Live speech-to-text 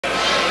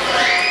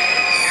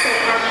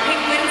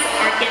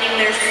beginning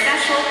their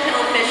special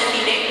pillowfish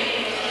feeding.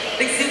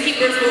 The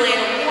zookeepers will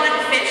land one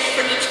fish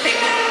for each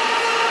penguin,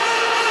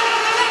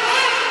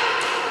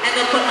 and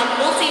they'll put a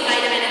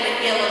multivitamin in the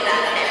gill of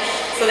that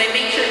fish. So they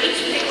make sure each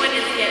penguin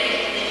is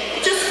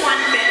getting just one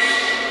fish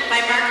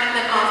by marking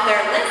them off their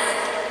list.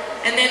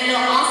 And then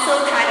they'll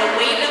also try to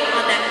weigh them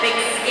on that big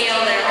scale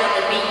there on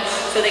the beach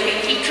so they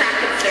can keep track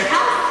of their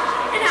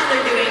health and how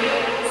they're doing,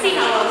 see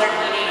how well they're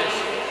eating.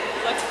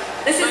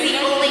 This is the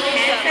only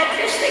hand-fed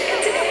fish they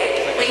get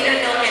today. Later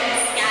they'll get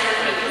scatter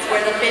feeds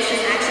where the fish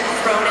is actually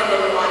thrown in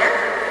the water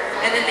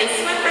and then they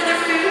swim for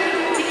their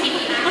food to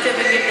keep active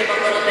and give them a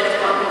little bit of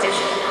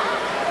competition.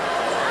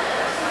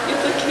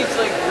 It keeps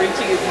like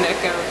reaching his neck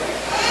out.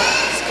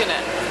 Just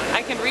gonna, I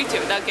can reach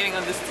it without getting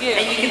on the scale.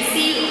 And you can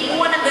see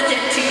one of the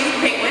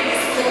Gentoo penguins,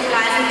 little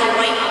guys with the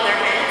white on their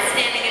head,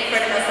 standing in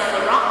front of us on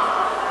the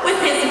rock with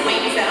his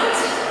wings out.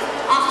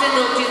 Often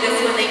they'll do this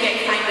when they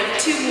get kind of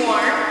too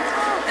warm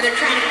and they're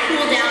trying to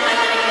cool down by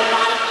letting the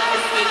bottom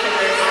escape from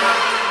their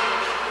stomach.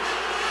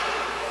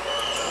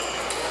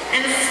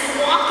 And the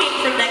squawking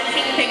from that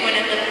king penguin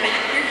at the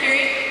back you're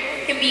hearing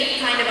can be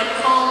kind of a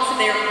call to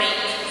their mate.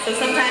 So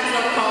sometimes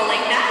they'll call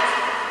like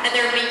that, and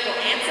their mate will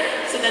answer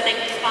so that they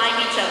can find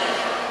each other.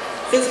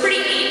 So it's pretty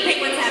neat.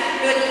 Penguins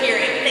have good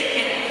hearing. They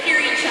can hear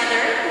each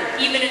other,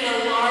 even in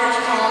a large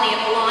colony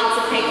of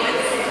lots of penguins.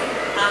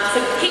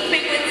 So king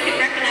penguins can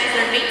recognize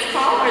their mate's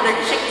call or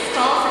their chick's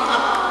call from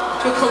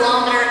up to a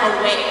kilometer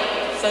away.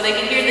 So they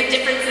can hear the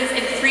differences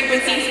in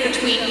frequencies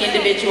between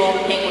individual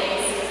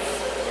penguins.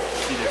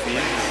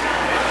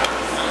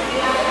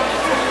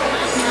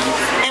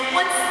 And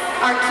once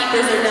our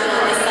keepers are